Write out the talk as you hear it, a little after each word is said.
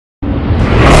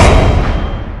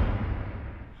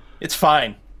It's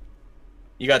fine.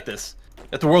 You got this.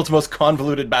 Got the world's most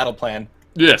convoluted battle plan.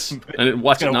 Yes, and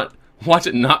watch it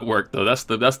not work though. That's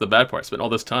the bad part. Spent all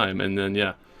this time, and then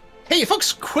yeah. Hey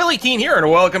folks, Quill18 here, and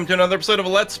welcome to another episode of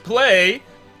Let's Play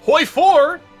Hoi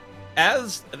 4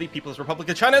 as the People's Republic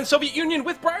of China and Soviet Union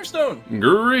with Briarstone.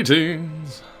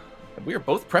 Greetings. We are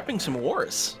both prepping some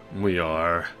wars. We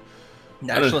are.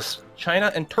 Nationalist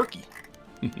China and Turkey.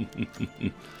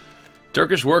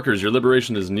 Turkish workers, your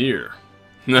liberation is near.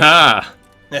 Ah.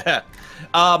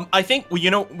 I think, well,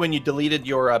 you know, when you deleted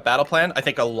your battle plan, I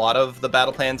think a lot of the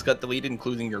battle plans got deleted,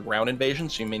 including your ground invasion,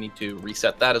 so you may need to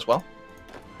reset that as well.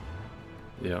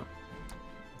 Yeah.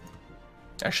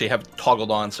 Actually, have it toggled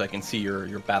on so I can see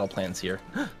your battle plans here.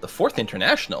 The Fourth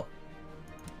International.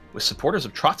 With supporters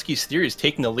of Trotsky's theories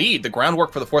taking the lead, the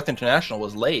groundwork for the Fourth International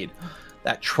was laid.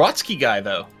 That Trotsky guy,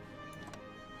 though.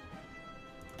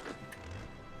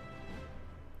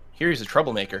 Here he's a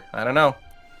troublemaker. I don't know.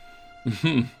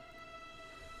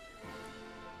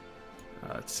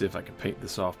 Let's see if I can paint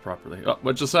this off properly. Oh,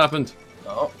 what just happened?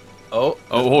 Oh,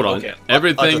 hold on. Okay.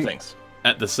 Everything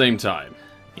at the same time.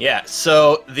 Yeah,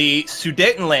 so the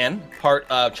Sudetenland, part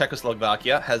of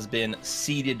Czechoslovakia, has been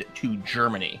ceded to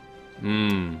Germany.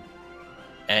 And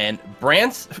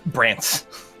France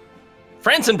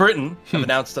and Britain have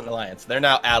announced an alliance. They're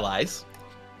now allies.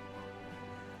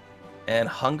 And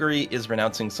Hungary is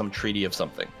renouncing some treaty of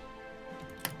something.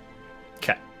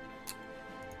 Okay.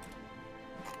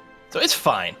 So it's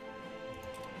fine.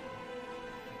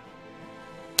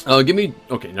 Oh, give me...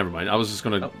 Okay, never mind. I was just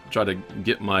going to try to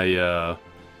get my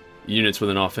units with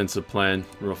an offensive plan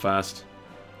real fast.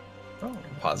 Oh,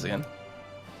 pause again.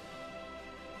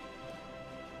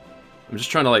 I'm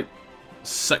just trying to, like,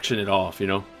 section it off, you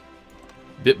know?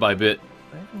 Bit by bit.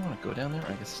 I even want to go down there?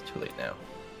 I guess it's too late now.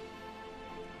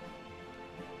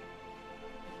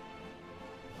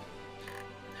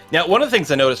 Now, one of the things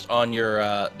I noticed on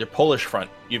your Polish front,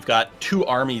 you've got two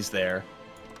armies there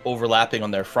overlapping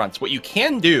on their fronts. What you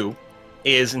can do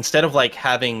is, instead of like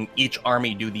having each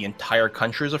army do the entire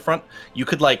country as a front, you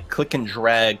could like click and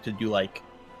drag to do like,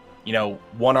 you know,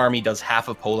 one army does half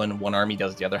of Poland, one army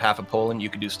does the other half of Poland. You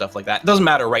could do stuff like that. It doesn't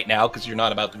matter right now because you're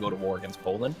not about to go to war against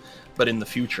Poland, but in the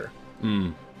future.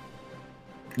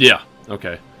 Yeah,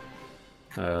 okay.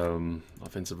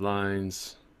 Offensive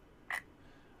lines.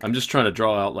 I'm just trying to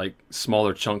draw out like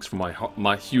smaller chunks for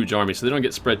my huge army so they don't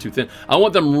get spread too thin. I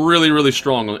want them really, really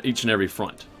strong on each and every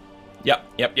front. Yep.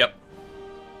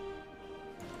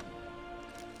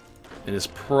 And it's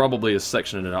probably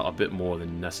sectioning it out a bit more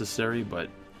than necessary, but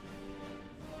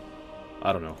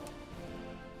I don't know.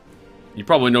 You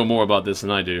probably know more about this than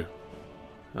I do.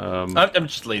 I'm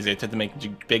just lazy. I tend to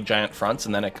make big giant fronts,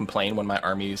 and then I complain when my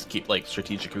armies keep like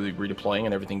strategically redeploying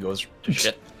and everything goes to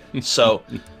shit. So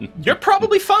you're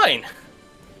probably fine.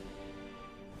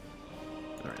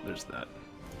 All right, there's that.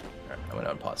 All right, I'm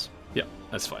gonna unpause. Yeah,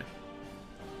 that's fine.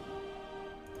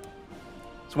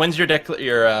 So when's your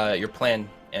plan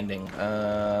ending?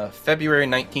 February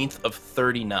 19th of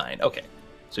 39. Okay,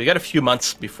 so you got a few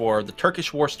months before the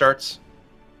Turkish war starts,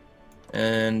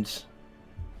 and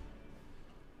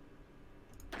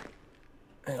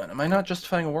hang on, am I not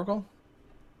justifying a war goal?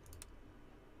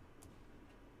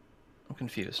 I'm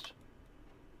confused.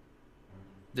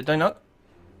 Did I not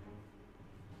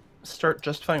start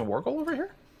justifying a war goal over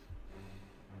here?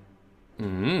 I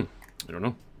don't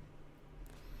know.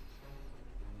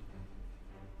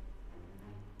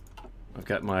 I've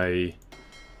got my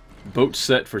boat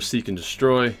set for seek and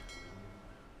destroy.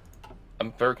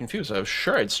 I'm very confused. I was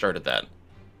sure I'd started that.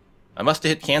 I must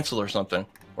have hit cancel or something,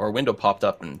 or a window popped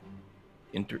up and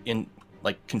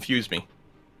like confused me.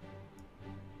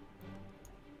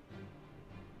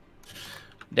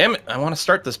 Damn it, I want to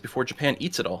start this before Japan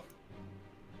eats it all.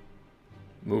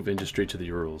 Move industry to the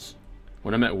Urals.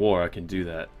 When I'm at war, I can do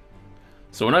that.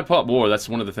 So when I pop war, that's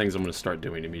one of the things I'm going to start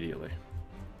doing immediately.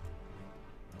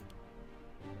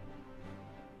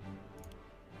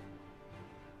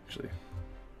 Actually,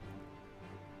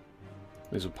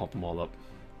 may as well pump them all up.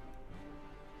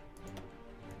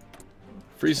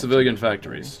 Free civilian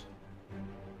factories.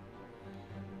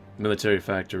 Military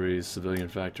factories, civilian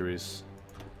factories.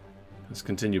 Let's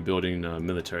continue building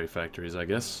military factories, I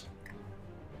guess.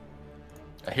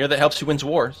 I hear that helps you win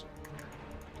wars.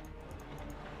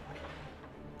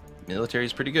 Military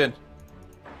is pretty good.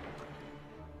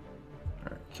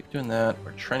 Alright, keep doing that.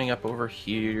 We're trending up over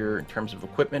here in terms of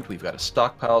equipment. We've got a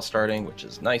stockpile starting, which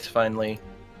is nice finally.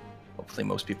 Hopefully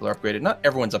most people are upgraded. Not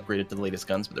everyone's upgraded to the latest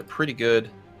guns, but they're pretty good.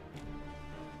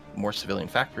 More civilian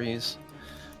factories.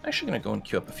 I'm actually going to go and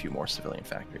queue up a few more civilian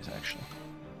factories, actually.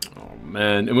 Oh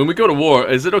man! And when we go to war,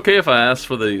 is it okay if I ask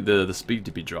for the speed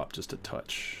to be dropped just a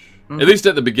touch? At least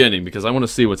at the beginning, because I want to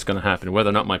see what's going to happen, whether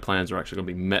or not my plans are actually going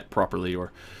to be met properly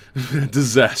or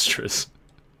disastrous.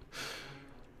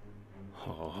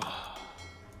 Oh.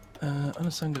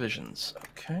 Unassigned divisions.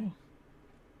 Okay.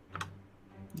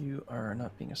 You are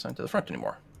not being assigned to the front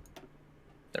anymore.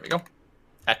 There we go.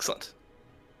 Excellent.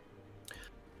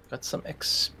 Got some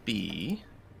XP.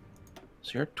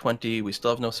 So you're at 20. We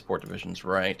still have no support divisions,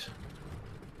 right?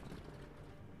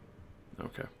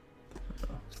 Okay.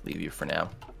 Let's leave you for now.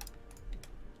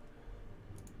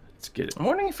 Let's get it. I'm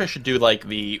wondering if I should do like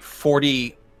the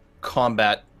 40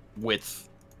 combat with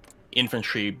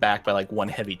infantry backed by like one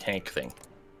heavy tank thing.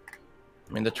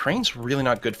 I mean, the terrain's really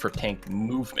not good for tank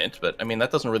movement, but I mean,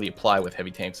 that doesn't really apply with heavy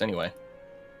tanks anyway.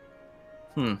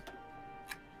 I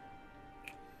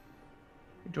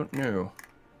don't know.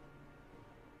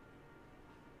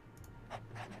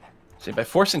 See, by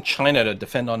forcing China to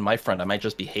defend on my front, I might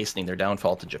just be hastening their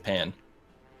downfall to Japan.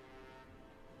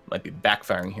 Might be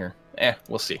backfiring here.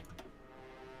 We'll see.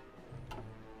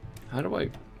 How do I...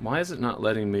 Why is it not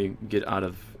letting me get out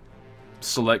of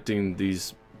selecting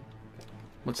these...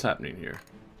 What's happening here?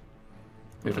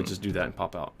 If I just do that and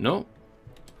pop out. No.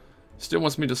 Still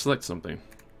wants me to select something.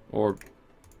 Or...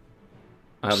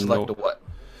 I have select a what?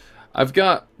 I've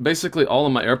got basically all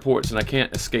of my airports and I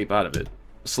can't escape out of it.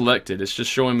 Selected. It's just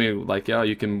showing me like, yeah,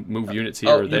 you can move units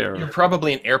here or there. You're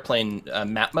probably in airplane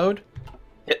map mode.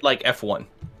 Hit like F1.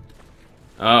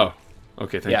 Oh.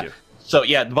 Okay, thank you. So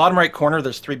yeah, the bottom right corner,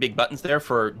 there's 3 big buttons there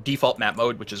for default map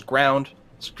mode, which is ground,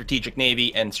 strategic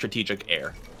navy, and strategic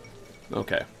air.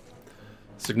 Okay.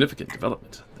 Significant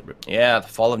development. Yeah, the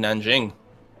fall of Nanjing.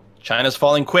 China's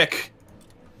falling quick.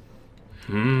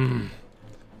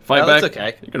 Fight no, back. That's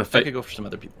okay. You're gonna fight. I could go for some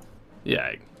other people.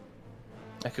 Yeah.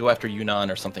 I could go after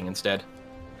Yunnan or something instead.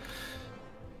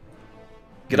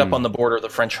 Get up on the border of the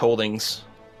French holdings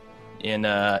in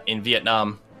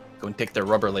Vietnam. Go and take their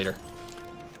rubber later.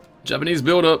 Japanese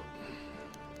build-up.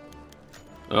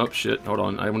 Oh, shit. Hold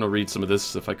on. I want to read some of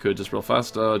this, if I could, just real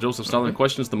fast. Joseph Stalin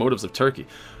questions the motives of Turkey.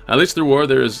 At least there will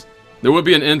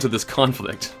be an end to this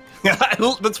conflict.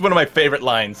 That's one of my favorite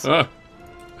lines.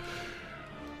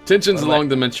 Tensions along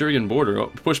the Manchurian border.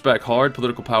 Push back hard.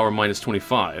 Political power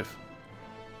 -25.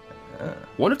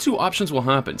 1 of 2 options will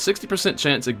happen. 60%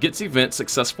 chance it gets event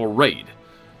successful raid.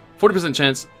 40%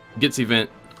 chance gets event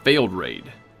failed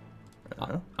raid.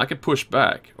 I could push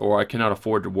back, or I cannot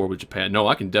afford to war with Japan. No,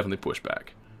 I can definitely push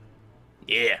back.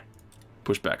 Yeah.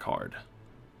 Push back hard.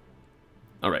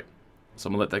 Alright. So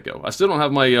I'm going to let that go. I still don't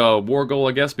have my war goal,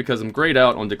 I guess, because I'm grayed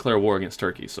out on declare war against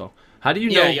Turkey. So how do you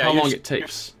know how long it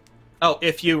takes? Oh,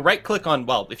 if you right-click on,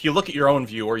 well, if you look at your own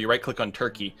view or you right-click on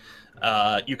Turkey,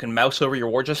 you can mouse over your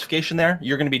war justification there.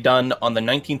 You're going to be done on the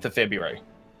 19th of February.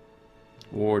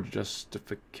 War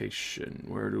justification.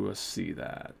 Where do I see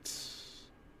that?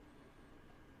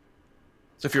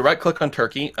 So if you right-click on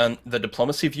Turkey, on the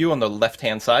diplomacy view on the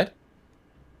left-hand side.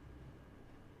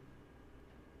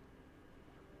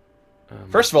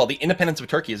 First of all, the independence of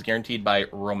Turkey is guaranteed by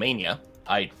Romania.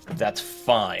 That's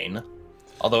fine.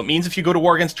 Although it means if you go to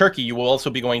war against Turkey, you will also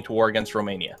be going to war against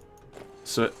Romania.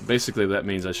 So basically that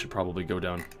means I should probably go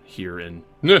down here and...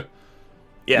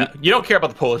 Yeah, you don't care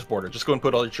about the Polish border. Just go and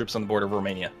put all your troops on the border of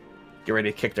Romania. Get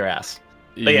ready to kick their ass.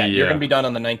 But yeah, you're going to be done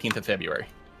on the 19th of February.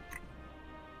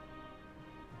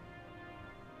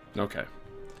 Okay.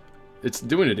 It's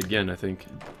doing it again, I think.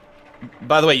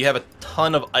 By the way, you have a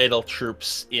ton of idle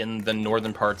troops in the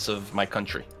northern parts of my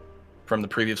country. From the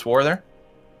previous war there.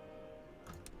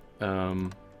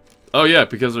 Oh yeah,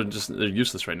 because they're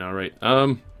useless right now, right?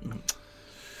 Oh,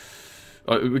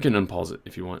 we can unpause it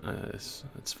if you want.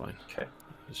 That's fine. Okay.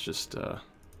 It's just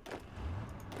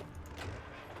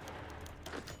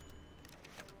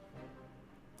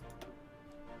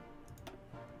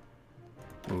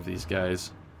move these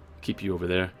guys. Keep you over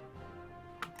there.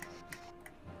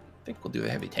 I think we'll do the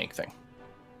heavy tank thing.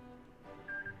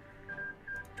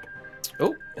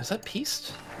 Oh, is that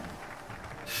peace?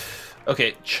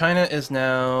 Okay, China is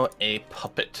now a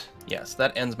puppet. Yes,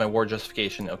 that ends my war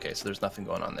justification. Okay, so there's nothing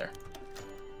going on there.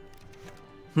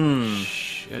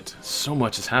 Shit, so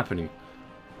much is happening.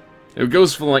 It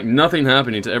goes from like nothing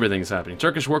happening to everything's happening.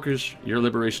 Turkish workers, your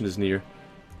liberation is near.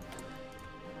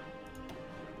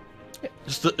 Yeah,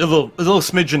 just a little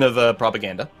smidgen of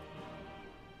propaganda.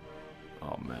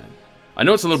 Oh man, I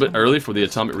know it's a little bit early for the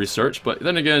atomic research, but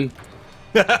then again,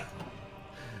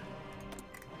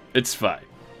 it's fine.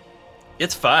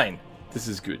 It's fine. This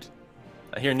is good.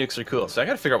 I hear nukes are cool, so I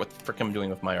gotta figure out what the frick I'm doing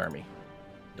with my army.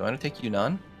 Do I want to take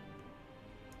Yunnan?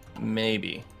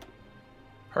 Maybe.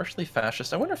 Partially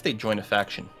fascist. I wonder if they join a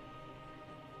faction.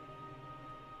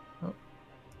 Oh.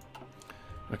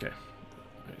 Okay.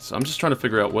 So I'm just trying to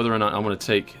figure out whether or not I want to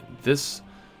take this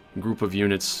group of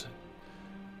units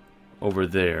over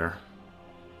there.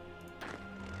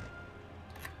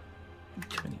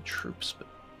 Too many troops, but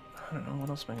I don't know. What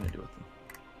else am I going to do with them?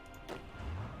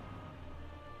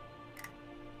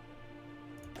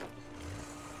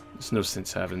 There's no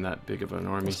sense having that big of an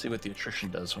army. We'll see what the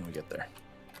attrition does when we get there.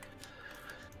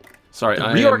 Sorry, the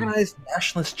reorganized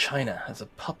nationalist China as a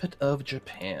puppet of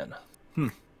Japan.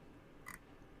 We're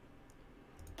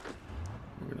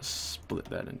going to split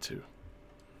that in two.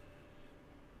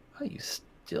 Oh, you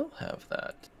still have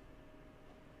that.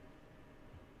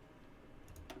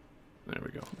 There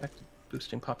we go. Back to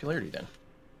boosting popularity then.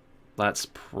 That's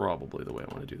probably the way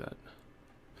I want to do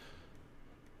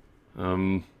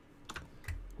that.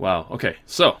 Wow. Okay.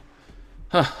 So.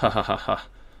 Ha ha ha ha ha.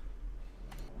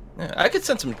 Yeah, I could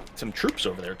send some troops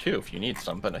over there too if you need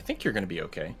some, but I think you're going to be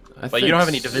okay. I but you don't have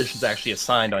any divisions actually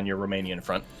assigned on your Romanian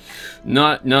front.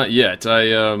 Not yet.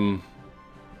 Well,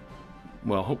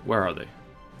 where are they?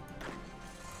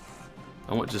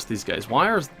 I want just these guys. Why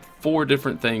are 4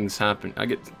 different things happening? I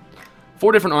get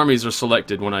 4 different armies are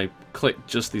selected when I click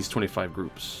just these 25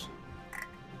 groups.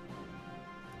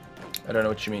 I don't know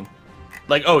what you mean.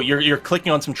 Like, oh, you're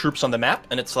clicking on some troops on the map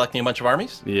and it's selecting a bunch of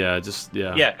armies? Yeah,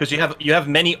 yeah. Yeah, because you have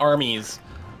many armies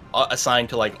assigned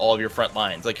to like all of your front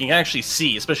lines. Like you can actually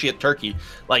see, especially at Turkey,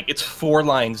 like it's 4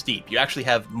 lines deep. You actually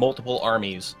have multiple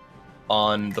armies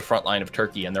on the front line of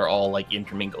Turkey, and they're all like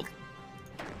intermingled.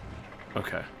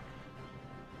 Okay.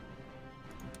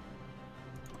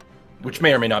 Which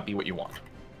may or may not be what you want,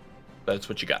 but it's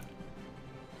what you got. I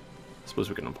suppose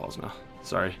we can unpause now.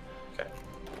 Sorry. Okay.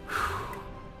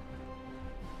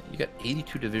 You got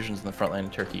 82 divisions in the front line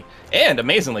of Turkey. And,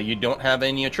 amazingly, you don't have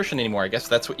any attrition anymore. I guess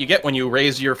that's what you get when you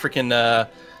raise your freaking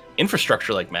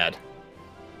infrastructure like mad.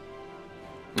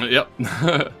 Yep.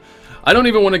 I don't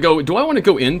even want to go... Do I want to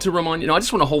go into Romania? No, I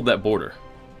just want to hold that border.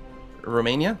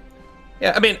 Romania?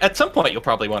 Yeah, I mean, at some point you'll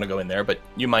probably want to go in there, but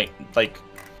you might, like...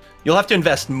 You'll have to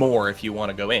invest more if you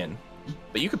want to go in.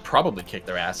 But you could probably kick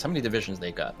their ass. How many divisions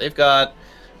they've got? They've got,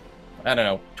 I don't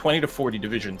know, 20 to 40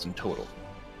 divisions in total.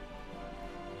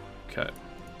 Okay.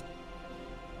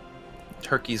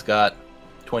 Turkey's got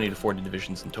 20 to 40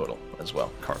 divisions in total as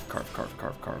well. Carve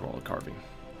all the carving.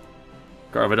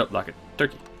 Carve it up like a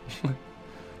turkey.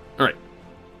 Alright.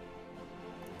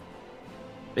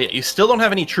 Yeah, you still don't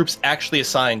have any troops actually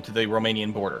assigned to the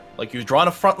Romanian border. Like, you've drawn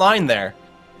a front line there,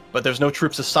 but there's no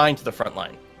troops assigned to the front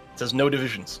line. It says no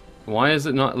divisions. Why is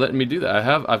it not letting me do that?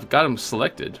 I've got them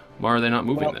selected. Why are they not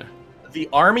moving there? The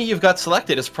army you've got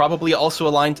selected is probably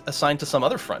also assigned to some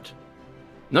other front.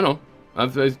 No.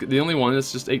 The only one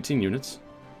is just 18 units.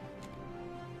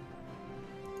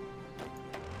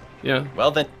 Yeah.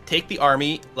 Well, then take the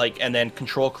army, and then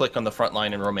control-click on the front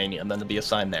line in Romania, and then they'll be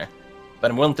assigned there.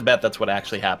 But I'm willing to bet that's what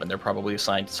actually happened. They're probably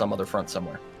assigned to some other front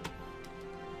somewhere.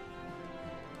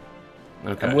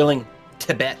 Okay. I'm willing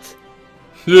to bet.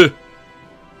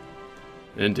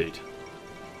 Indeed.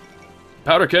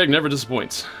 Powder keg never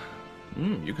disappoints.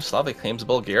 Yugoslavia claims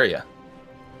Bulgaria.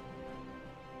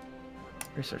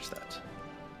 Research that.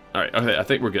 Alright, okay, I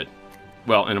think we're good.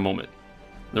 Well, in a moment.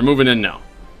 They're moving in now.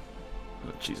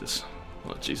 Oh, Jesus.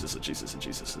 Oh, Jesus.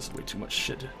 This is way too much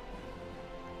shit.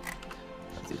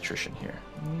 That's the attrition here.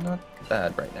 Not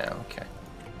bad right now, okay.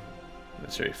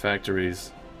 Military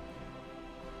factories.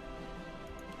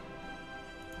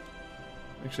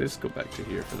 Actually, let's go back to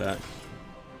here for that.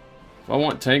 If I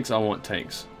want tanks, I want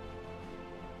tanks.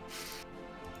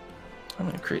 I'm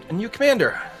going to create a new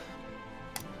commander.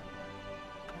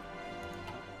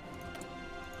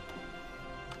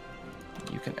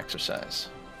 You can exercise.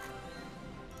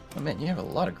 Oh man, you have a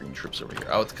lot of green troops over here.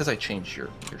 Oh, it's because I changed your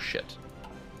shit.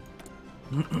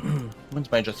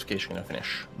 When's my justification going to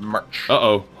finish? March.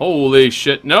 Uh-oh. Holy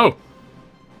shit, no!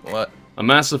 What? A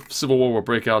massive civil war will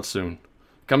break out soon.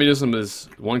 Communism is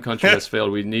one country that's failed.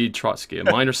 We need Trotsky. A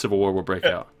minor civil war will break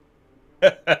out.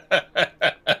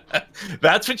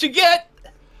 That's what you get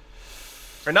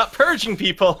for not purging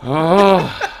people.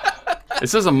 Oh. It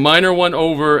says a minor one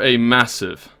over a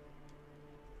massive.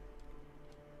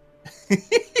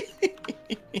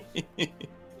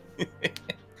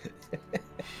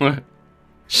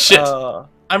 Shit.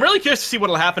 I'm really curious to see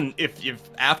what'll happen if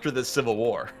after the Civil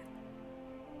War.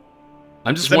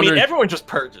 I'm just wondering. I mean, everyone just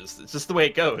purges. It's just the way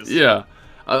it goes. Yeah,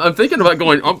 I'm thinking about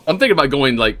going. I'm thinking about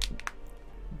going like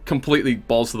completely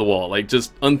balls to the wall, like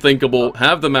just unthinkable.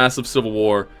 Have the massive civil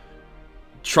war,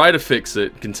 try to fix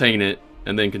it, contain it,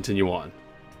 and then continue on.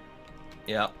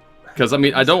 Yeah. Because I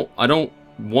mean, I don't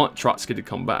want Trotsky to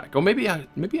come back. Or maybe I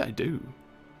do.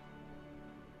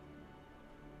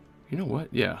 You know what?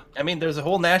 Yeah. I mean, there's a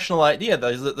whole national idea.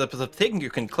 There's the thing you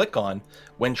can click on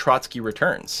when Trotsky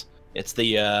returns. It's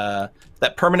the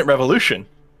that permanent revolution.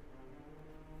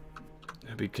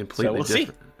 It'd be completely we'll different.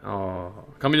 See. Oh,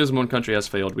 communism in one country has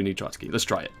failed. We need Trotsky. Let's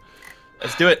try it.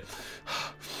 Let's do it.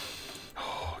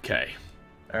 Okay.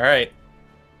 All right.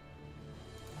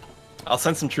 I'll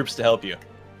send some troops to help you.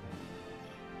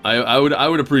 I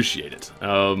would appreciate it.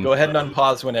 Go ahead and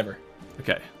unpause whenever.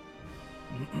 Okay.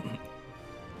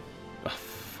 Oh,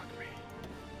 fuck me.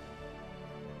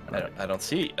 I don't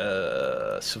see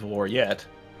civil war yet.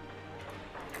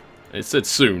 It said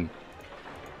soon.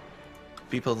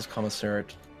 People's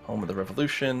Commissariat, home of the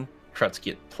revolution.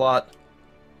 Trotsky plot.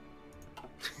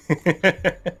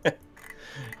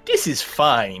 This is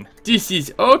fine. This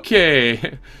is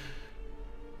okay.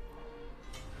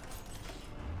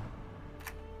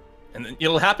 And then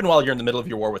it'll happen while you're in the middle of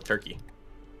your war with Turkey.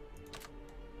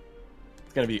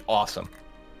 It's gonna be awesome.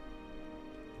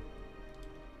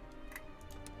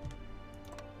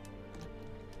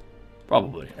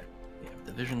 Probably. We have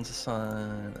divisions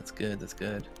assigned. That's good. That's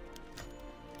good.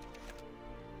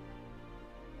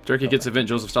 Turkey gets event.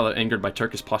 Joseph Stalin angered by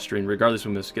Turkish posturing. Regardless,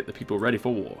 we must get the people ready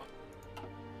for war.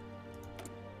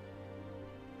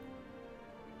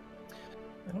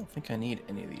 I don't think I need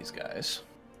any of these guys.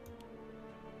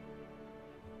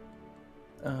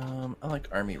 I like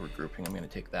army regrouping. I'm going to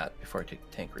take that before I take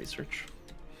tank research.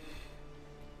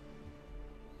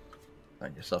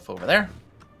 Find yourself over there.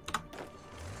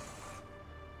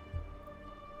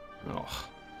 Oh.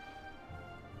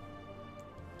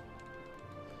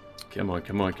 Come on,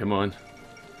 come on, come on.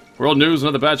 World news,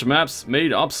 another batch of maps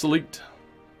made obsolete.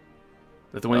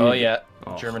 That the one Oh, you... yeah.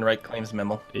 Oh. German Reich claims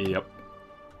memo. Yep.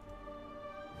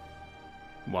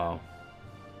 Wow.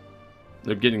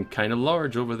 They're getting kind of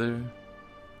large over there.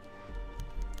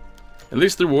 At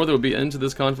least through war, there will be an end to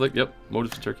this conflict. Yep,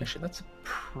 motives to Turkey. Actually, that's a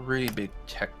pretty big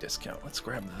tech discount. Let's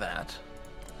grab that.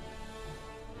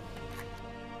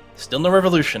 Still no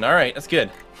revolution. All right, that's good.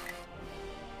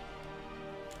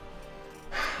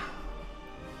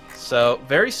 So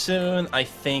very soon, I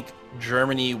think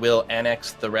Germany will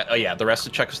annex the rest. Oh yeah, the rest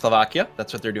of Czechoslovakia.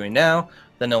 That's what they're doing now.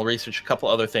 Then they'll research a couple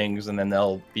other things, and then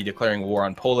they'll be declaring war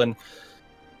on Poland.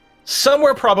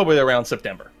 Somewhere probably around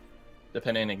September,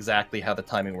 depending on exactly how the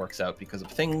timing works out because of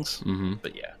things. Mm-hmm.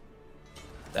 But yeah,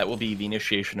 that will be the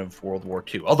initiation of World War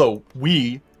II. Although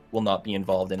we will not be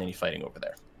involved in any fighting over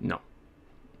there. No.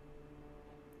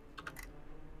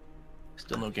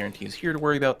 Still no guarantees here to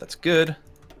worry about. That's good.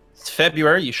 It's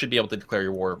February. You should be able to declare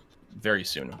your war very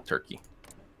soon with Turkey.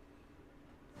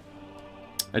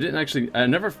 I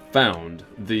never found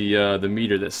the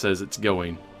meter that says it's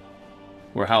going,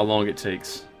 or how long it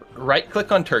takes.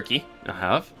 Right-click on Turkey. I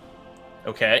have.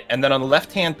 Okay, and then on the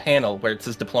left-hand panel where it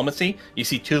says diplomacy, you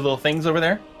see two little things over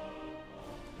there.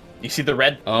 You see the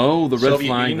red? Oh, the red Soviet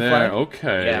flag Union there. flag?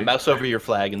 Okay. Yeah, mouse over your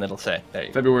flag and it'll say. There you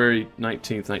go. February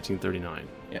 19th, 1939.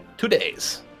 Yeah, 2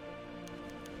 days.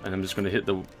 And I'm just going to hit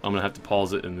the... I'm going to have to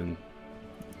pause it and then...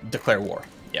 Declare war.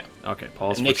 Yeah. Okay,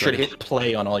 pause And for make a sure to second. hit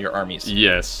play on all your armies.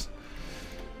 Yes.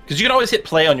 Because you can always hit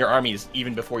play on your armies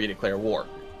even before you declare war.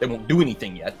 They won't do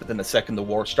anything yet, but then the second the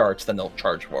war starts, then they'll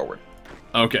charge forward.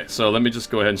 Okay, so let me just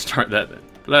go ahead and start that then.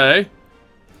 Play.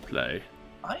 Play.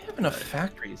 I have enough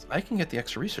factories. I can get the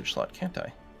extra research slot, can't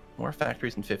I? More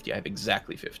factories than 50. I have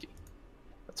exactly 50.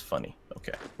 That's funny.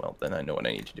 Okay, well, then I know what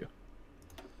I need to do.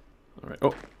 All right.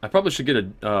 Oh, I probably should get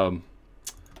a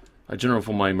general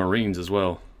for my Marines as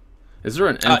well. Is there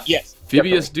an yes,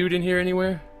 amphibious definitely. dude in here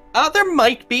anywhere? There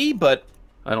might be, but...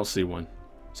 I don't see one.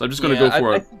 So I'm just going to Yeah, go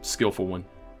for I a skillful one.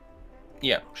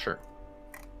 Yeah, sure.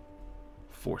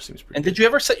 4 seems pretty And good. did you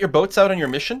ever set your boats out on your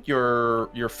mission, your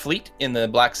fleet in the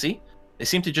Black Sea? They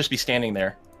seem to just be standing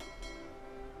there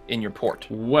in your port.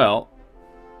 Well,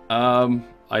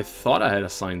 I thought I had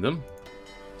assigned them.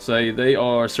 Say they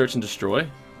are search and destroy.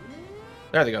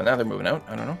 There they go. Now they're moving out.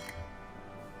 I don't know.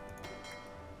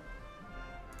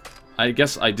 I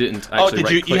guess I didn't actually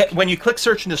did you when you click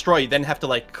search and destroy, you then have to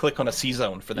like click on a C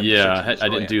zone for them to search and Yeah, I destroy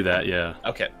didn't it. do that, yeah.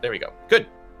 Okay, there we go. Good.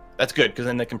 That's good, because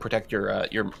then they can protect your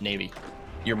Navy.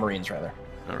 Your Marines, rather.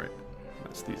 Alright,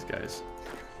 that's these guys.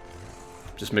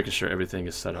 Just making sure everything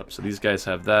is set up. So these guys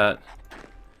have that.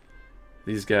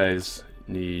 These guys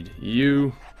need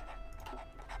you.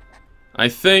 I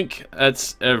think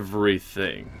that's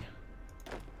everything.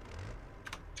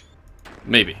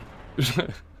 Maybe.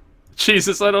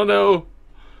 Jesus, I don't know.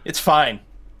 It's fine.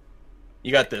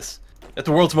 You got this. It's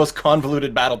the world's most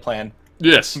convoluted battle plan.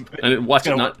 Yes, and watch It's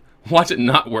it gonna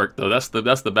not work though. That's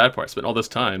the bad part. Spent all this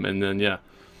time, and then yeah.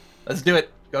 Let's do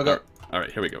it. Go, go. All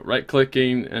right, here we go.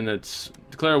 Right-clicking, and it's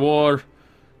declare war,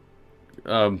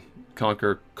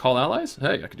 conquer, call allies?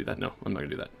 Hey, I could do that. No, I'm not going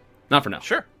to do that. Not for now.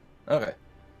 Sure. Okay.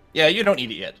 Yeah, you don't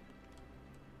need it yet.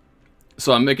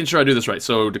 So I'm making sure I do this right.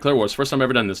 So declare war. It's the first time I've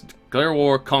ever done this. Declare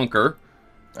war, conquer.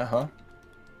 Uh-huh.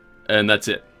 And that's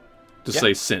it. Just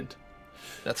say send.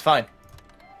 That's fine.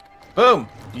 Boom.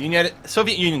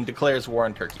 Soviet Union declares war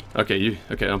on Turkey. Okay,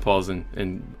 I'm pausing.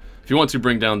 And if you want to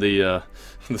bring down the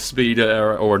speed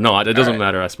or not, it doesn't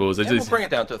matter, I suppose. We'll bring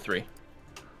it down to 3.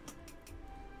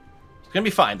 It's gonna be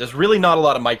fine. There's really not a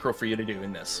lot of micro for you to do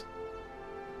in this.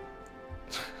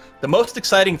 The most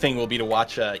exciting thing will be to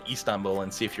watch Istanbul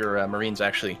and see if your Marines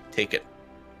actually take it.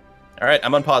 All right,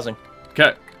 I'm unpausing.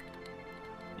 Okay.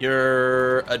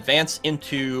 Your advance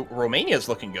into Romania is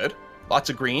looking good. Lots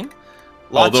of green.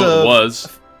 Although it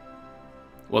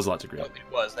was lots of green. Oh,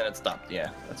 it was, then it stopped. Yeah,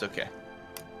 that's okay.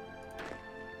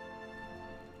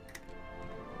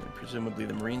 And presumably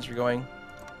the Marines are going.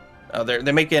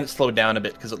 They're making it slow down a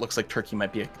bit because it looks like Turkey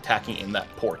might be attacking in that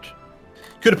port.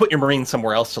 Could have put your Marines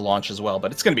somewhere else to launch as well,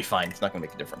 but it's going to be fine. It's not going to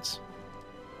make a difference.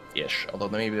 Ish. Although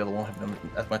maybe they won't have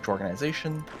as much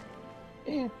organization.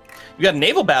 You got a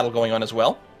naval battle going on as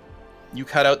well. You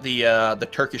cut out the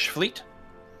Turkish fleet.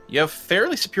 You have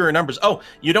fairly superior numbers. Oh,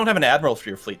 you don't have an admiral for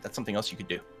your fleet. That's something else you could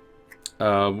do.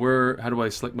 How do I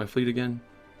select my fleet again?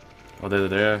 Oh, they're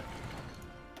there.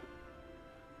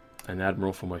 An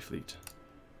admiral for my fleet.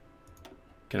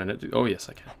 Can I do? Oh, yes,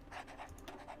 I can.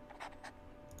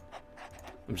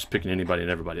 I'm just picking anybody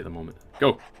and everybody at the moment.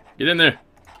 Go. Get in there.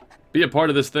 Be a part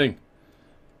of this thing.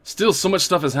 Still, so much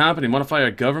stuff is happening. Modify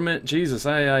our government. Jesus.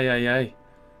 Aye.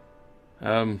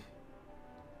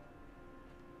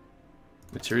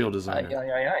 Material designer.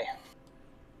 Aye.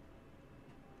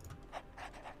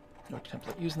 No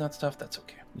template using that stuff. That's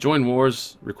okay. Join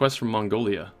wars. Request from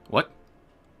Mongolia. What?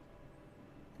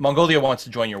 Mongolia wants to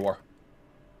join your war.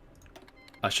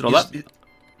 Should I let them?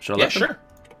 Sure.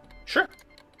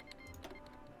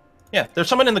 Yeah, there's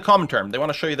someone in the common term. They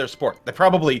want to show you their support. They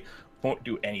probably won't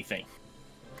do anything.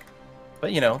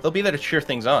 But, you know, they'll be there to cheer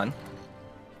things on.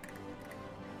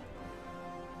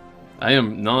 I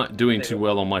am not doing too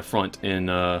well on my front in...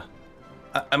 I'm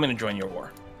going to join your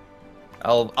war.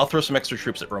 I'll throw some extra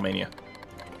troops at Romania.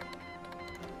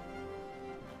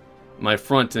 My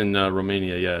front in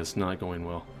Romania, yeah, it's not going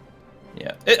well.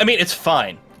 Yeah. I mean, it's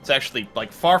fine. It's actually,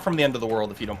 like, far from the end of the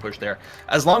world if you don't push there.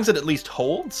 As long as it at least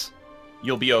holds,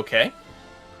 you'll be okay.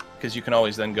 Because you can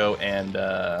always then go and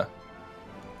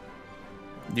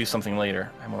do something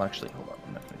later. I will actually... Hold on,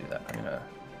 I'm not going to do that. I'm going to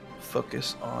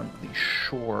focus on the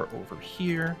shore over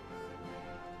here.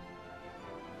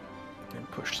 And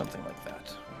push something like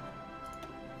that.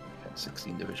 10,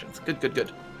 16 divisions.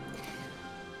 Good.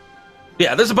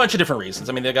 Yeah, there's a bunch of different reasons.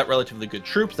 I mean, they've got relatively good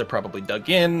troops. They're probably dug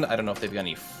in. I don't know if they've got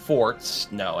any forts.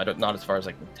 No, I don't. Not as far as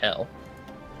I can tell.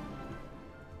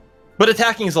 But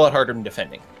attacking is a lot harder than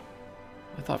defending.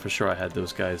 I thought for sure I had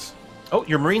those guys. Oh,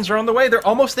 your Marines are on the way. They're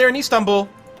almost there in Istanbul.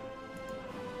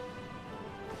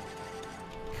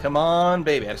 Come on,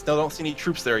 baby. I still don't see any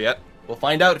troops there yet. We'll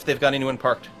find out if they've got anyone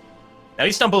parked. Now,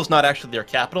 Istanbul is not actually their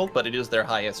capital, but it is their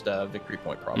highest victory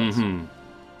point province. Mm-hmm.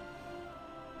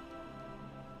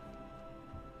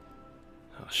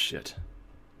 Oh, shit.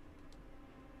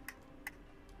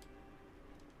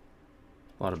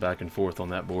 A lot of back and forth on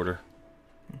that border.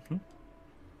 Mm-hmm.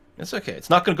 It's okay. It's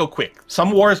not going to go quick.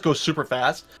 Some wars go super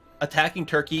fast. Attacking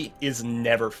Turkey is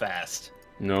never fast.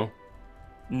 No?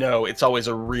 No, it's always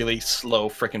a really slow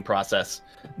frickin' process.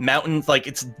 Mountains, like,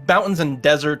 it's mountains and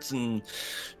deserts and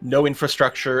no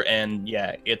infrastructure, and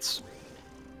yeah, it's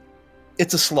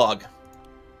a slog.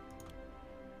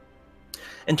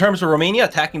 In terms of Romania,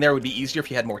 attacking there would be easier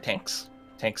if you had more tanks.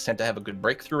 Tanks tend to have a good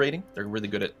breakthrough rating. They're really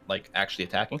good at, like, actually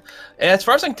attacking. And as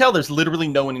far as I can tell, there's literally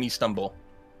no one in Istanbul.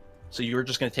 So you're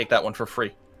just going to take that one for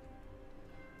free.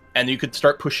 And you could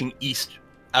start pushing east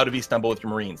out of Istanbul with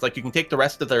your Marines. Like, you can take the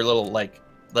rest of their little, like,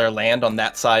 their land on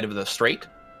that side of the strait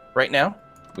right now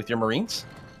with your Marines.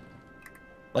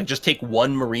 Like, just take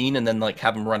one Marine and then, like,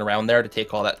 have them run around there to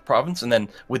take all that province. And then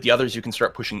with the others, you can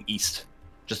start pushing east.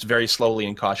 Just very slowly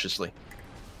and cautiously.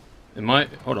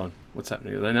 Hold on. What's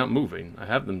happening? They're not moving. I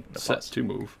have them set to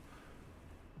move.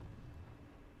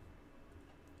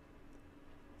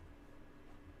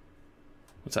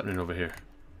 What's happening over here?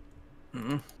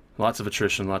 Mm-hmm. Lots of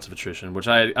attrition, which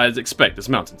I'd expect. It's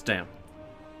mountains, damn.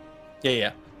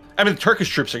 Yeah. I mean, the Turkish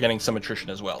troops are getting some attrition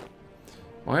as well.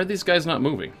 Why are these guys not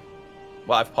moving?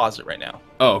 Well, I've paused it right now.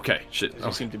 Oh, okay. Shit.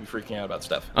 You seem to be freaking out about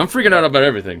stuff. I'm freaking out about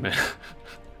everything, man.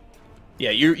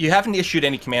 Yeah, you haven't issued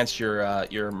any commands to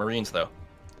your Marines, though.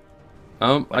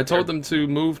 I told them to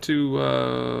move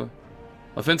to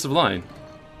offensive line.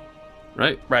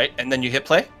 Right? Right, and then you hit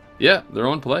play? Yeah, they're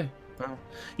on play. Oh.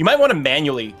 You might want to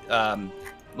manually,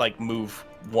 like, move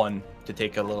one to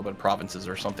take a little bit of provinces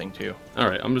or something, too.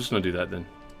 Alright, I'm just going to do that, then.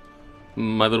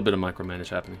 My little bit of micromanage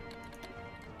happening.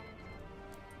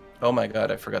 Oh my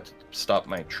god, I forgot to stop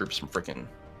my troops from freaking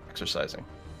exercising.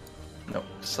 No,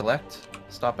 select,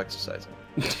 stop exercising.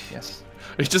 Yes.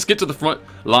 You just get to the front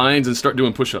lines and start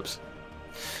doing push-ups.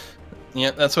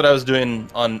 Yeah, that's what I was doing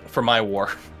for my war.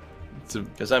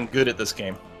 Because I'm good at this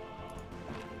game.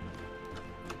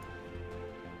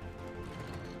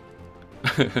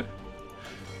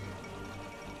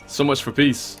 So much for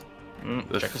peace.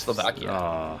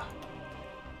 Czechoslovakia.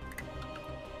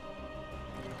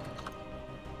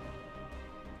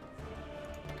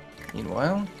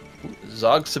 Meanwhile,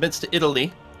 Zog submits to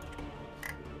Italy.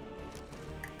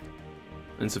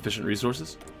 Insufficient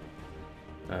resources.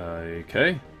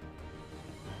 Okay.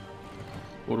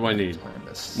 What do I need?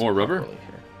 More rubber?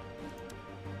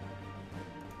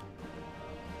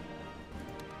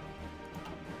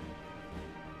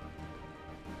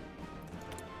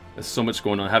 There's so much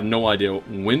going on. I have no idea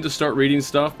when to start reading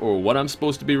stuff, or what I'm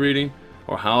supposed to be reading,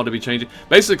 or how to be changing.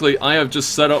 Basically, I have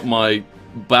just set up my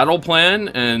battle plan,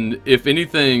 and if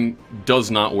anything does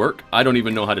not work, I don't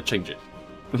even know how to change it.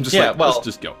 I'm just like, let's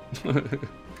just go.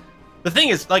 The thing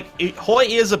is, like, Hoi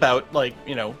is about, like,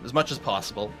 you know, as much as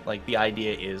possible. Like, the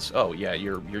idea is, oh, yeah,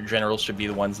 your generals should be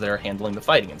the ones that are handling the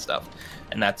fighting and stuff.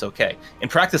 And that's okay. In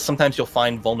practice, sometimes you'll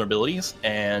find vulnerabilities,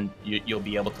 and you'll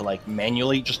be able to, like,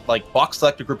 manually just, like, box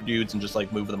select a group of dudes and just,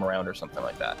 like, move them around or something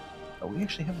like that. Oh, we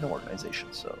actually have no organization,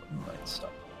 so we might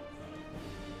stop.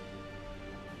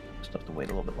 Just have to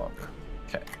wait a little bit longer.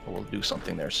 Okay, we'll do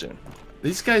something there soon.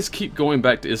 These guys keep going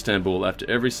back to Istanbul after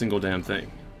every single damn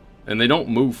thing. And they don't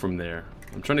move from there.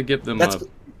 I'm trying to get them up.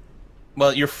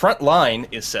 Well, your front line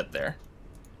is set there.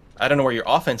 I don't know where your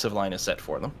offensive line is set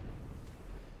for them.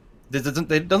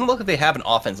 It doesn't look like they have an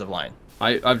offensive line.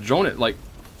 I've drawn it like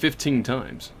 15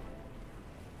 times.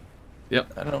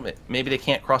 Yep. I don't know. Maybe they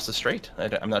can't cross the strait.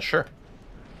 I'm not sure.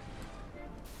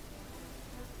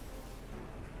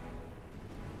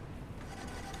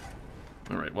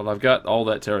 Alright, well, I've got all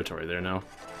that territory there now.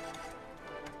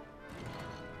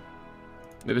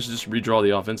 Maybe I should just redraw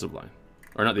the offensive line.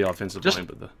 Or not the offensive line,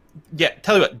 but the... Yeah,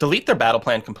 tell you what, delete their battle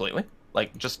plan completely.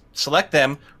 Like, just select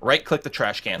them, right-click the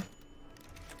trash can.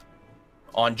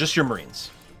 On just your Marines.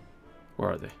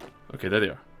 Where are they? Okay, there they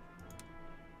are.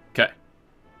 Okay.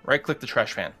 Right-click the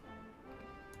trash can.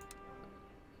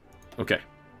 Okay.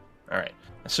 Alright.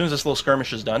 As soon as this little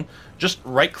skirmish is done, just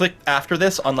right-click after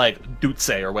this on, like,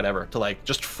 Dutse or whatever, to, like,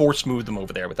 just force move them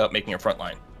over there without making a front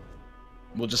line.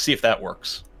 We'll just see if that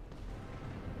works.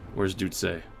 Where's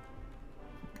Dutse?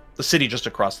 The city just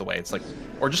across the way. It's like,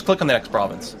 or just click on the next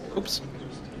province. Oops.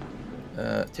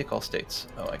 Take all states.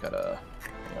 Oh, I gotta...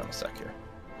 Hang on a sec here.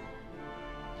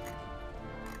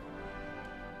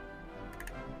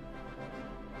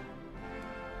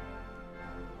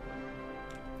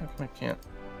 How come I can't?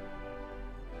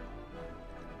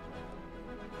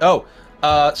 Oh,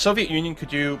 Soviet Union,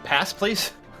 could you pass,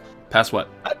 please? Pass what?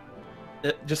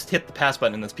 Just hit the pass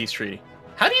button in this peace treaty.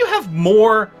 How do you have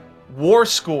more war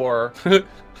score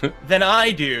than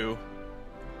I do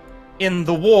in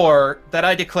the war that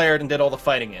I declared and did all the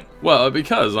fighting in? Well,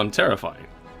 because I'm terrifying.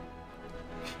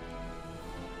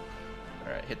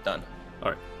 Alright, hit done.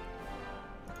 Alright.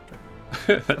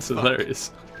 That's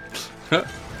hilarious. I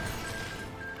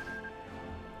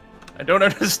don't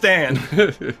understand.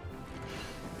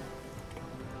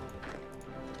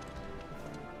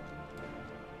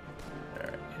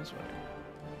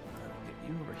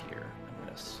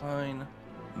 Assign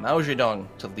Mao Zedong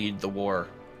to lead the war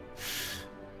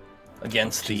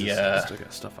against I still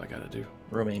got stuff I gotta do.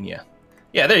 Romania.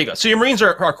 Yeah, there you go. So your Marines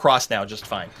are crossed now just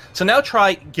fine. So now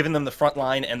try giving them the front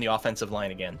line and the offensive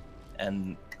line again.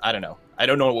 And I don't know. I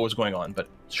don't know what was going on, but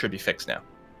it should be fixed now.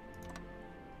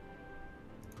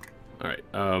 Alright,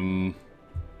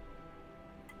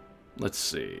 let's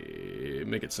see.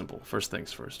 Make it simple. First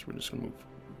things first. We're just gonna move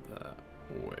that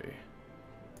way.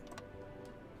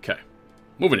 Okay.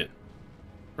 Moving in.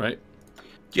 Right? Do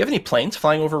you have any planes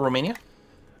flying over Romania?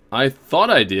 I thought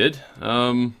I did.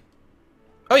 Oh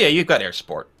yeah, you've got air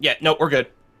support. Yeah, no, we're good.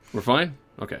 We're fine?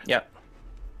 Okay. Yeah.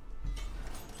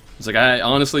 It's like, I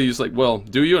honestly just like, well,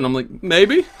 do you? And I'm like,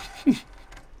 maybe?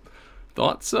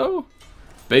 Thought so?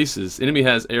 Bases. Enemy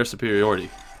has air superiority.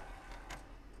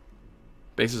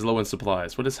 Base is low in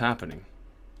supplies. What is happening?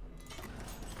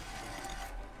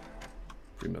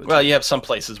 Well, you have some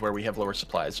places where we have lower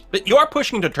supplies. But you are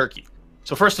pushing to Turkey.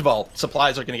 So first of all,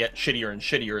 supplies are going to get shittier and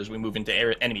shittier as we move into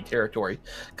enemy territory.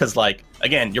 Because, like,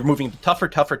 again, you're moving to tougher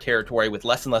territory with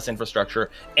less and less infrastructure,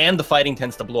 and the fighting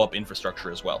tends to blow up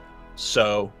infrastructure as well.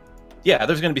 So, yeah,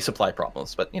 there's going to be supply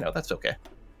problems, but, you know, that's okay.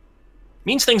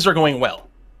 Means things are going well.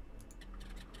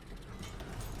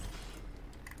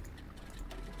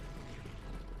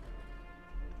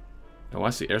 Oh,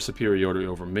 I see air superiority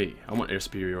over me. I want air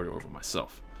superiority over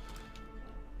myself.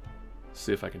 Let's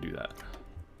see if I can do that.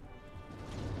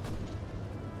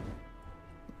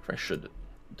 I should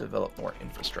develop more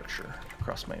infrastructure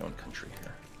across my own country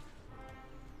here.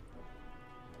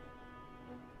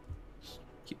 Just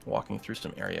keep walking through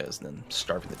some areas and then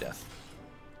starving to death.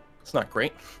 It's not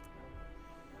great.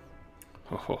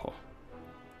 Oh.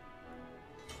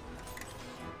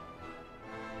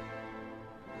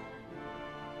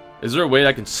 Is there a way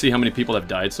I can see how many people have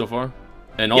died so far?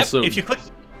 And also, if you click...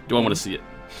 do I want to see it?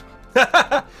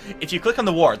 If you click on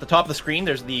the war, at the top of the screen,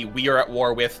 there's the "We are at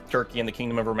war with Turkey and the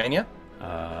Kingdom of Romania."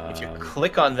 If you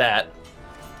click on that,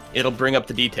 it'll bring up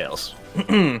the details.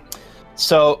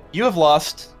 So you have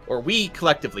lost, or we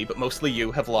collectively, but mostly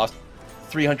you, have lost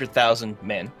 300,000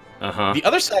 men. The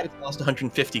other side has lost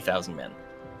 150,000 men.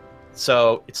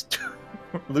 So it's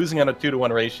losing on a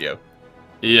 2-to-1 ratio.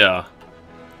 Yeah.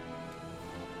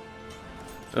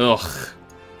 Ugh.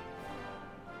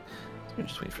 Let me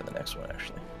just wait for the next one,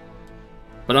 actually.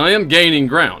 But I am gaining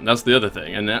ground. That's the other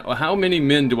thing. And that, how many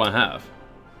men do I have?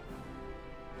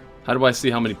 How do I see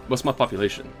how many? What's my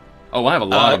population? Oh, I have a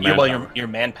lot of manpower. Well, your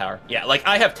manpower. Yeah, like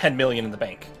I have 10 million in the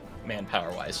bank,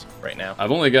 manpower-wise, right now.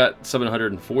 I've only got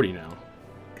 740 now.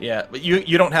 Yeah, but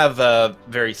you don't have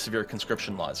very severe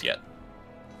conscription laws yet.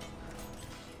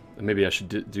 Maybe I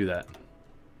should do that.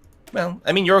 Well,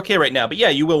 I mean, you're okay right now, but yeah,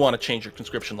 you will want to change your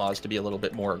conscription laws to be a little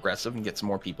bit more aggressive and get some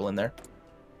more people in there.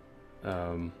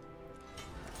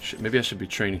 Maybe I should be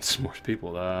training some more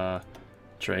people.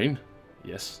 Train?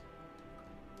 Yes.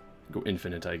 Go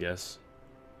infinite, I guess.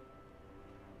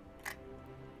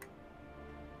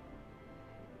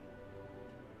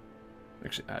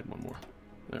 Actually, add one more.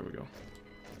 There we go.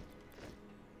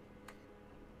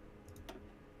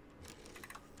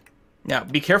 Now,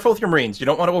 be careful with your Marines. You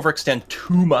don't want to overextend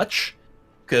too much,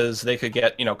 because they could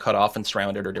get, cut off and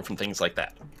surrounded or different things like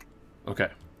that. Okay.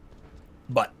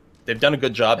 But they've done a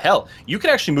good job. Hell, you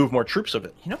could actually move more troops over.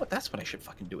 You know what? That's what I should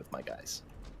fucking do with my guys.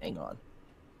 Hang on.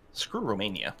 Screw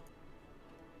Romania.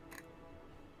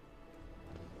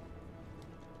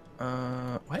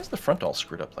 Why is the front all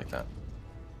screwed up like that?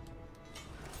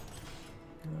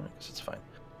 I guess it's fine.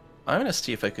 I'm going to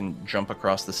see if I can jump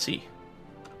across the sea.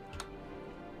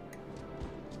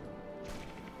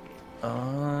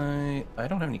 I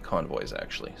don't have any convoys,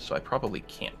 actually, so I probably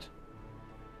can't.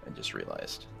 I just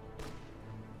realized.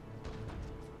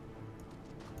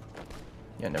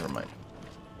 Yeah, never mind.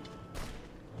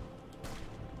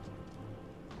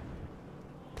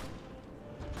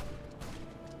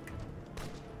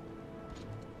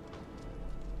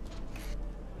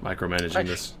 Micromanaging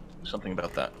this. Something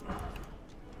about that.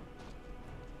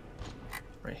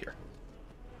 Right here.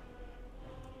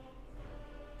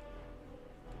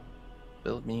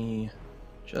 Build me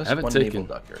just one naval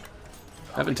dockyard.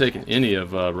 I haven't taken any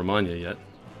of Romania yet.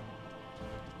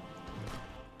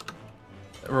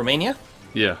 Romania?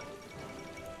 Yeah.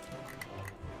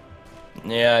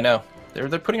 Yeah, I know. They're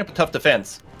putting up a tough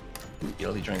defense. Ooh,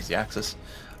 Italy joins the Axis.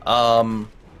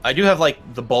 I do have like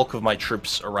the bulk of my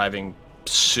troops arriving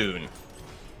soon.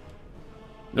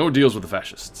 No deals with the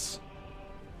fascists.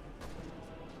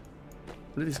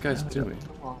 What are these guys doing?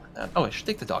 Oh, I should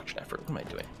take the doctrine effort. What am I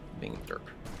doing? Being derp.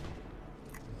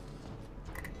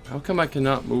 How come I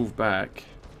cannot move back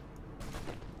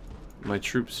my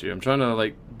troops here? I'm trying to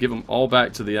like give them all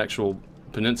back to the actual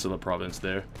peninsula province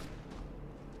there.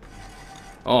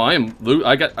 Oh, I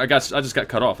just got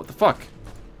cut off. What the fuck?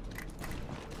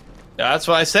 That's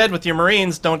what I said with your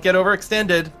Marines. Don't get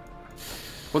overextended.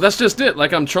 Well, that's just it.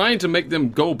 Like, I'm trying to make them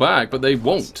go back, but they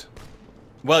won't.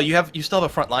 Well, you still have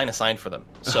a front line assigned for them.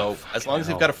 So as long as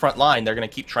they've got a front line, they're going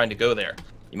to keep trying to go there.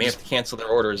 You may have to cancel their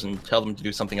orders and tell them to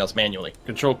do something else manually.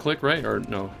 Control click, right? Or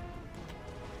no?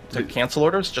 To cancel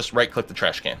orders, just right-click the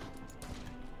trash can.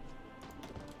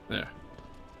 There.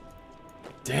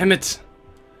 Damn it!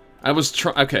 I was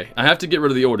okay, I have to get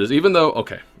rid of the orders, even though...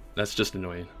 Okay, that's just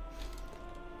annoying.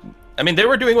 I mean, they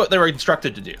were doing what they were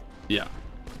instructed to do. Yeah.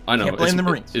 I know. Can't blame the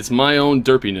Marines. It's my own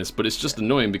derpiness, but it's just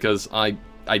annoying because I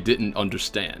didn't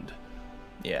understand.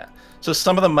 Yeah. So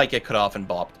some of them might get cut off and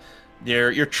bopped.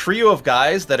 Your trio of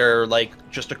guys that are like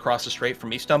just across the strait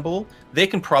from Istanbul, they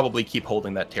can probably keep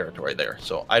holding that territory there.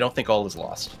 So I don't think all is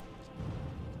lost.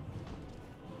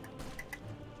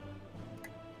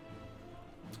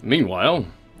 Meanwhile,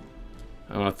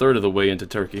 I'm a third of the way into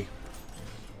Turkey.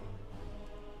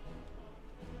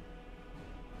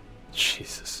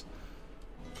 Jesus.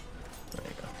 There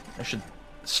you go. I should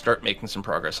start making some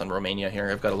progress on Romania here.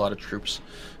 I've got a lot of troops,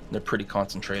 and they're pretty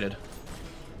concentrated.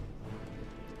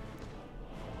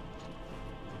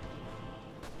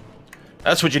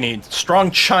 That's what you need.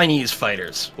 Strong Chinese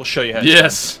fighters. We'll show you how to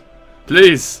Yes!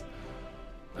 Please!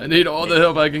 I need all the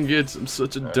help I can get. I'm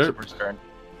such a So derp. we're starting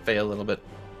to fail a little bit.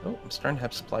 Oh, I'm starting to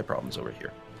have supply problems over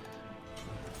here.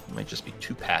 It might just be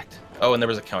too packed. Oh, and there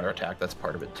was a counterattack. That's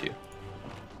part of it, too.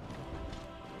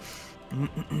 I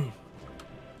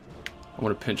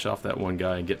want to pinch off that one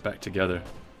guy and get back together.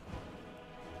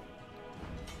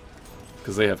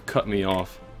 Because they have cut me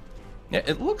off. Yeah,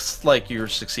 it looks like you're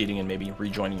succeeding in maybe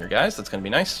rejoining your guys. That's going to be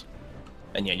nice.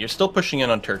 And yeah, you're still pushing in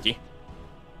on Turkey.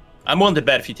 I'm willing to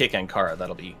bet if you take Ankara,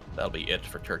 that'll be it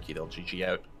for Turkey. They'll GG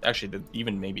out. Actually,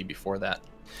 even maybe before that.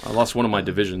 I lost one of my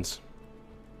divisions.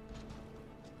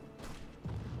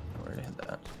 Where did I hit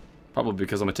that? Probably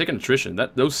because I'm taking attrition.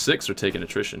 Those 6 are taking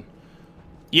attrition.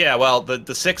 Yeah, well,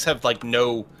 the 6 have like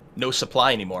no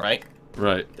supply anymore, right?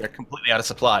 Right. They're completely out of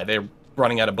supply. They're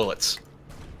running out of bullets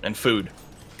and food.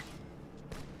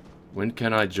 When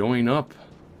can I join up?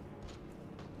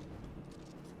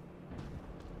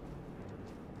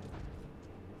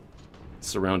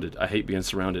 Surrounded. I hate being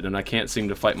surrounded, and I can't seem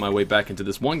to fight my way back into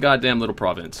this one goddamn little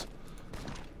province.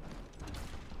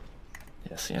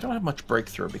 Yeah, see, I don't have much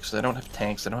breakthrough because I don't have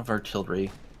tanks, I don't have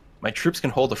artillery. My troops can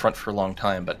hold the front for a long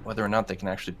time, but whether or not they can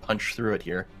actually punch through it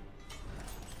here.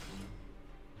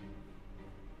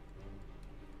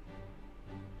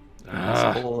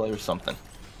 That's a whole other something.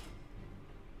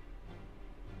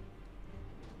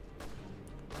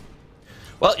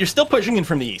 Well, you're still pushing in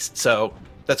from the east, so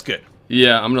that's good.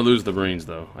 Yeah, I'm gonna lose the Marines,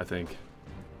 though, I think.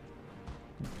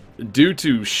 Due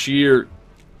to sheer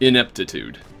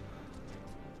ineptitude.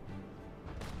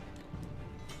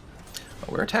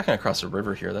 Oh, we're attacking across the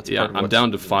river here. That's Yeah, part of I'm what's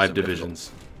down to so 5 difficult.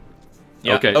 divisions.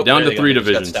 Yeah. Okay, oh, down there to they 3 go.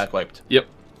 They just got divisions. stack wiped. Yep.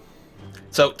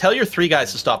 So tell your 3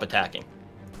 guys to stop attacking.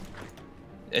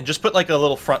 And just put like a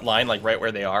little front line like right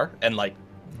where they are and like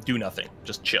do nothing.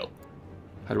 Just chill.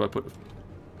 How do I put...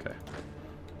 Okay.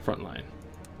 Front line.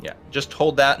 Yeah, just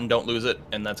hold that and don't lose it,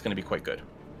 and that's going to be quite good.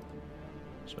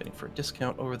 Just waiting for a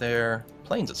discount over there.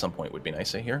 Planes at some point would be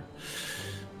nice, I hear.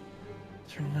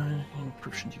 39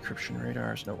 encryption, decryption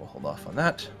radars. No, we'll hold off on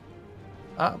that.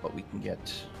 Ah, but we can get...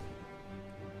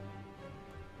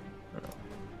 I don't know.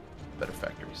 Better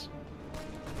factories.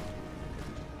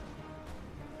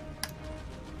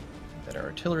 Better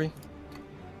artillery.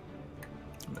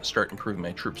 I'm going to start improving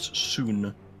my troops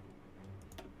soon.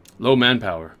 Low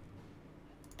manpower.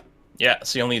 Yeah,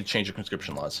 so you'll need to change your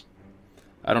conscription laws.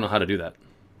 I don't know how to do that.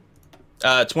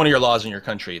 It's one of your laws in your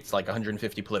country. It's like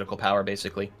 150 political power,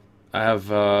 basically. I have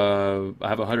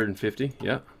 150,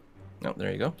 yeah. Oh,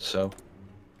 there you go. So,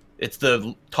 it's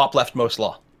the top leftmost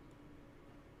law.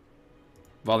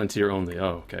 Volunteer only,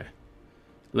 oh, okay.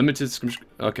 Limited,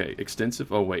 okay,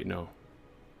 extensive, oh wait, no.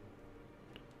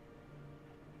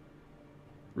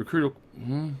 Recruit,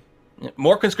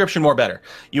 More conscription, more better.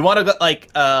 You want to go, like,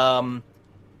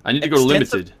 I need to go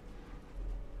limited.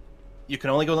 You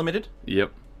can only go limited?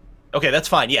 Yep. Okay, that's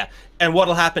fine, yeah. And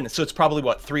what'll happen, so it's probably,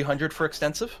 what, 300 for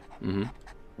extensive? Mm-hmm.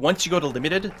 Once you go to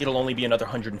limited, it'll only be another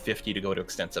 150 to go to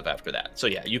extensive after that. So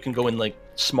yeah, you can go in, like,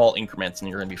 small increments and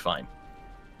you're going to be fine.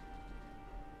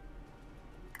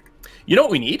 You know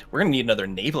what we need? We're going to need another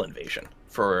naval invasion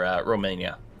for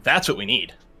Romania. That's what we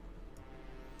need.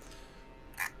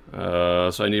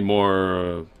 So I need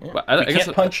more... Yeah. I You guess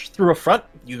can't punch through a front,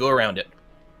 you go around it.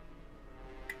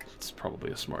 It's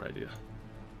probably a smart idea.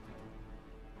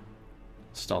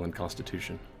 Stalin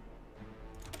Constitution.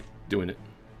 Doing it.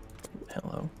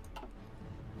 Hello.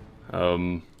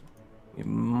 We We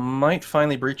might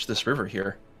finally breach this river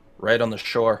here. Right on the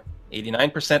shore.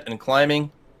 89% and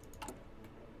climbing.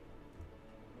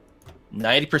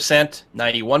 90%,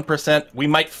 91%. We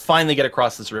might finally get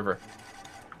across this river.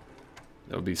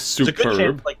 That would be It's a good superb.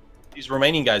 chance, like, these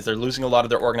Romanian guys, they're losing a lot of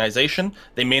their organization.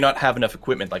 They may not have enough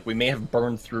equipment. Like, we may have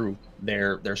burned through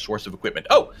their source of equipment.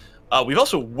 Oh, we've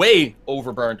also way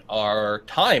overburned our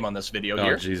time on this video Oh,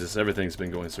 here. Jesus. Everything's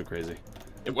been going so crazy.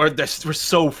 We're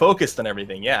so focused on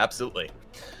everything. Yeah, absolutely.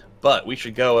 But we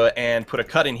should go and put a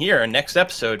cut in here, and next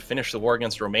episode, finish the war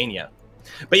against Romania.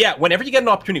 But yeah, whenever you get an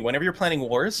opportunity, whenever you're planning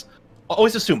wars,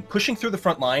 always assume pushing through the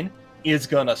front line is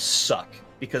gonna suck.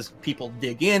 Because people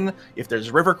dig in, if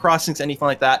there's river crossings, anything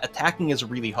like that, attacking is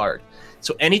really hard.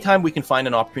 So anytime we can find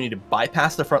an opportunity to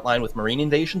bypass the front line with marine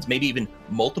invasions, maybe even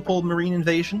multiple marine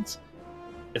invasions,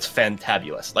 it's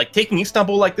fantabulous. Like taking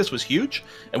Istanbul like this was huge,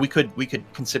 and we could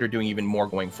consider doing even more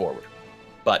going forward.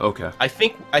 But okay. I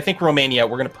think Romania,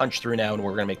 we're going to punch through now, and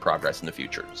we're going to make progress in the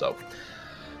future. So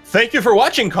thank you for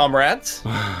watching, comrades.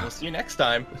 We'll see you next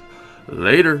time.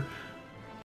 Later.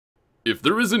 If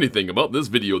there is anything about this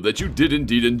video that you did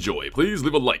indeed enjoy, please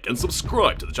leave a like and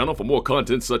subscribe to the channel for more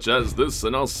content such as this,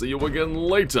 and I'll see you again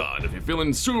later. And if you're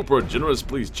feeling super generous,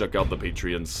 please check out the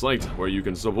Patreon site, where you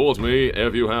can support me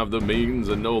if you have the means,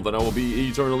 and know that I will be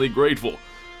eternally grateful.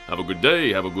 Have a good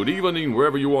day, have a good evening,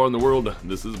 wherever you are in the world.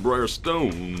 This is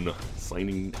Briarstone,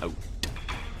 signing out.